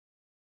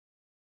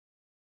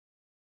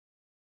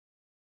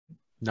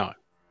No.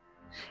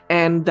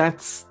 And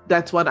that's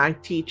what I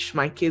teach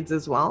my kids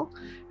as well.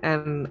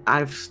 And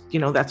that's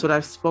what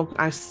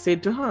I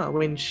said to her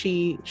when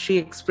she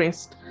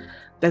expressed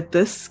that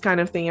this kind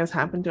of thing has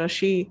happened to her.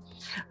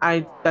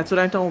 That's what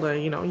I told her.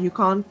 You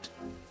can't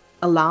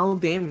allow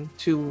them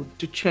to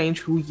change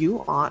who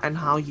you are and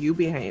how you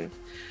behave.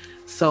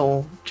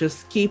 So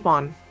just keep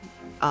on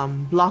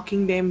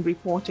blocking them,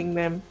 reporting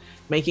them,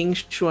 making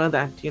sure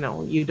that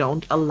you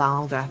don't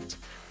allow that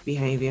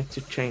behavior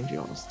to change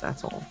yours.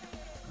 That's all.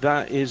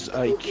 That is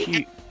a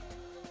cute.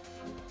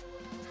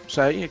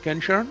 Say again,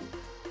 Sharon.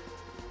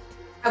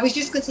 I was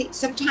just going to say,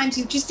 sometimes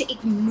you just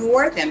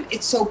ignore them.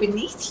 It's so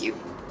beneath you.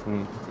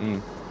 Mm-hmm.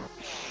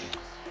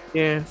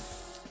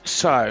 Yes.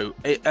 So,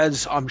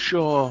 as I'm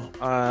sure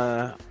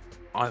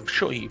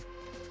you,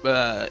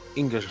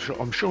 Inga,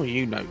 I'm sure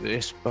you know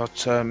this,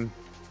 but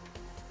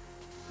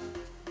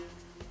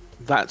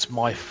that's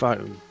my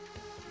phone.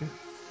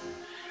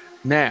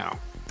 Now,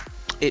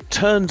 it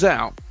turns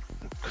out,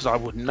 because I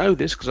wouldn't know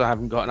this because I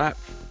haven't got an app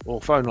or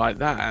phone like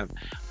that,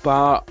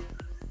 but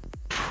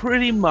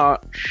pretty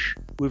much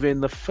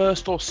within the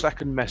first or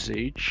second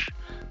message,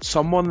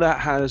 someone that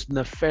has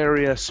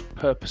nefarious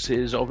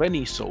purposes of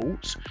any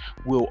sort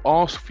will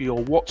ask for your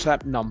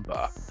WhatsApp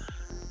number.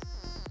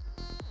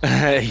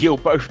 You're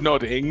both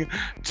nodding.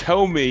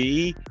 Tell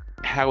me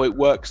how it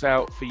works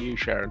out for you,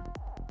 Sharon.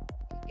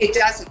 It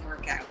doesn't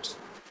work out.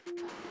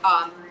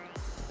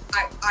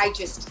 I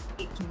just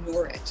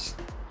ignore it.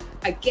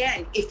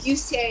 Again, if you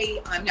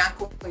say, I'm not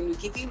going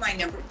to give you my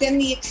number, then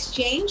the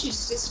exchange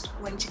is just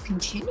going to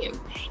continue.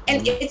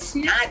 And it's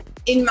not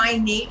in my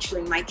nature,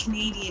 in my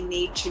Canadian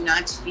nature,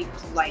 not to be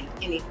polite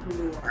and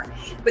ignore.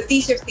 But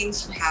these are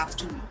things you have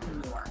to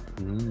ignore.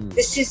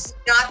 This is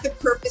not the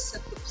purpose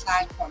of the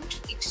platform,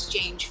 to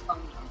exchange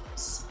phone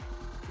numbers.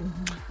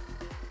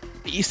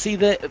 You see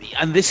that,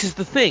 and this is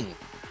the thing.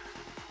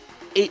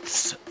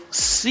 It's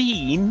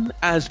seen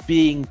as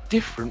being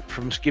different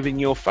from giving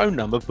your phone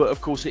number, but of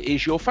course it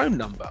is your phone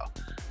number.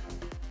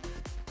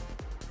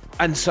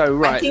 And so,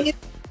 right. I think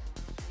it's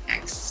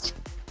next.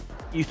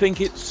 You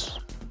think it's...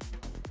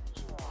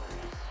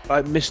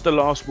 I missed the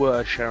last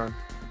word, Sharon.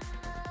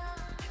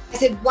 I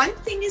said one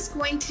thing is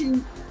going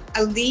to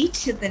lead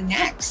to the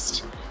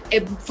next.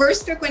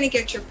 First, they're going to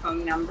get your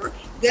phone number.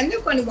 Then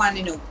they're going to want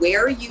to know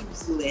where you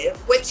live.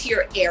 What's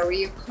your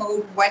area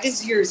code? What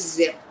is your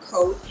zip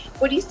code?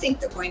 What do you think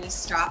they're going to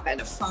stop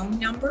at a phone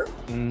number?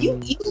 You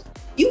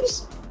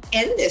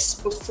end this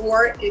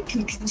before it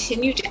can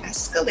continue to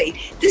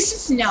escalate. This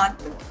is not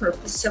the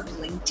purpose of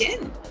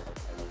LinkedIn.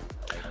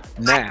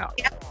 Now.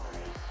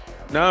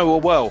 No,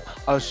 well,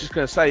 I was just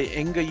going to say,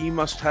 Inga, you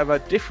must have a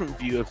different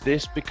view of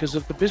this because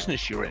of the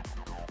business you're in.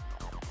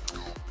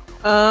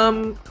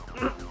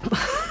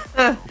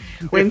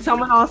 When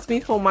someone asks me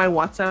for my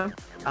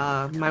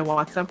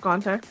WhatsApp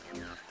contact,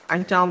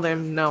 I tell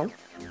them no.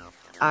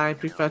 I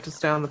prefer to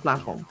stay on the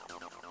platform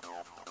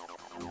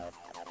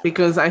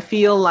because I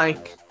feel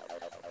like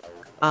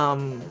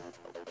when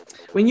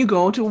you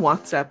go to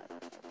WhatsApp,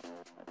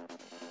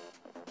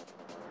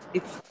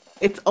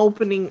 it's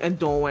opening a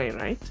doorway,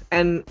 right?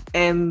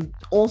 And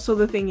also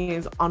the thing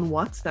is, on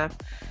WhatsApp,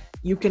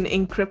 you can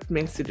encrypt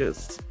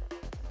messages.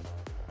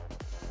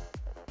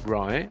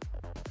 Right.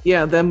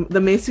 Yeah,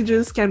 the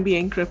messages can be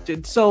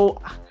encrypted.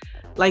 So,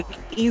 like,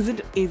 is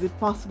it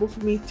possible for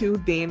me to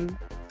then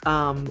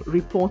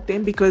report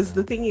them? Because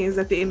the thing is,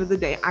 at the end of the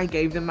day, I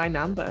gave them my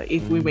number.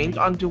 If we went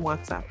onto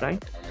WhatsApp,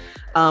 right?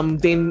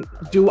 Then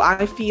do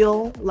I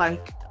feel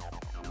like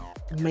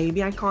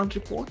maybe I can't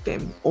report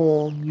them,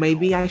 or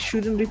maybe I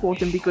shouldn't report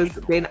them, because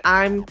then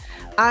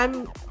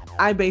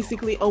I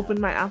basically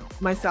open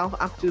myself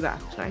up to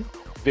that, right?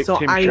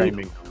 Victim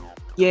shaming.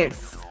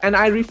 Yes, and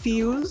I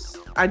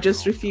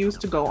just refuse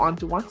to go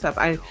onto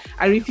WhatsApp.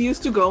 I refuse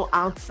to go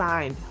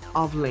outside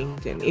of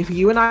LinkedIn. If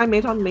you and I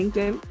met on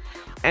LinkedIn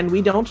and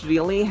we don't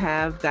really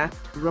have that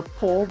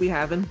rapport, we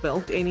haven't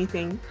built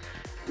anything,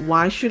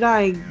 why should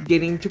I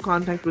get into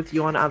contact with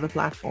you on other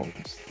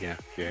platforms? Yeah.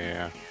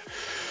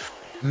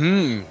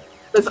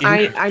 Because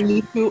I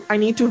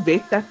need to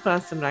vet that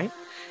person, right?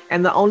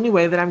 And the only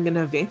way that I'm going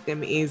to vet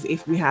them is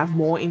if we have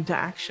more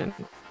interaction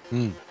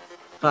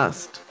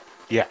first.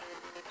 Yeah.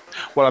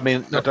 Well, I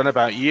mean, I don't know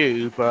about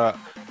you, but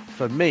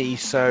for me,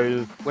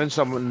 so when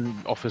someone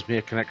offers me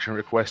a connection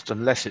request,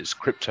 unless it's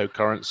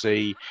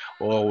cryptocurrency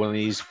or one of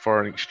these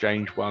foreign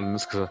exchange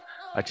ones, because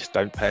I just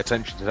don't pay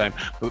attention to them,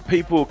 but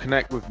people will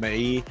connect with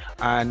me,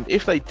 and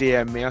if they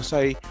DM me, I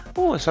say,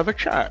 oh, let's have a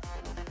chat.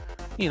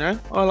 You know,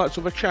 I like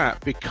to have a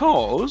chat,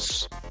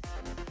 because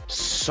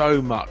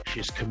so much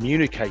is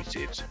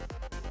communicated.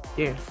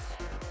 Yes.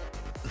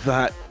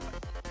 That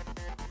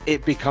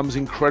it becomes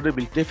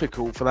incredibly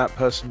difficult for that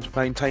person to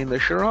maintain their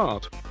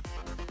charade.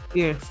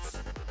 Yes.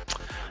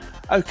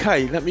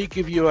 Okay, let me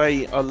give you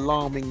a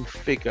alarming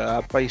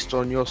figure based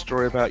on your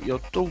story about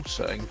your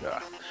daughter,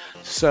 Inga.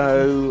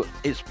 So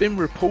it's been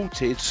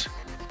reported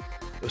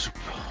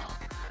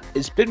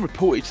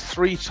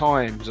 3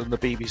 times on the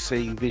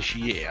BBC this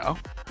year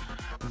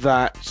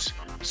that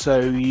So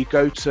you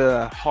go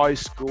to high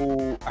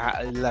school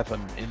at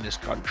 11 in this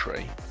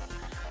country.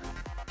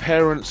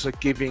 Parents are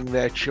giving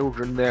their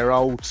children their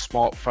old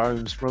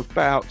smartphones from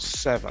about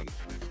 7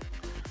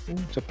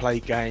 to play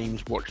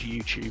games, watch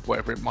YouTube,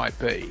 whatever it might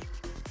be.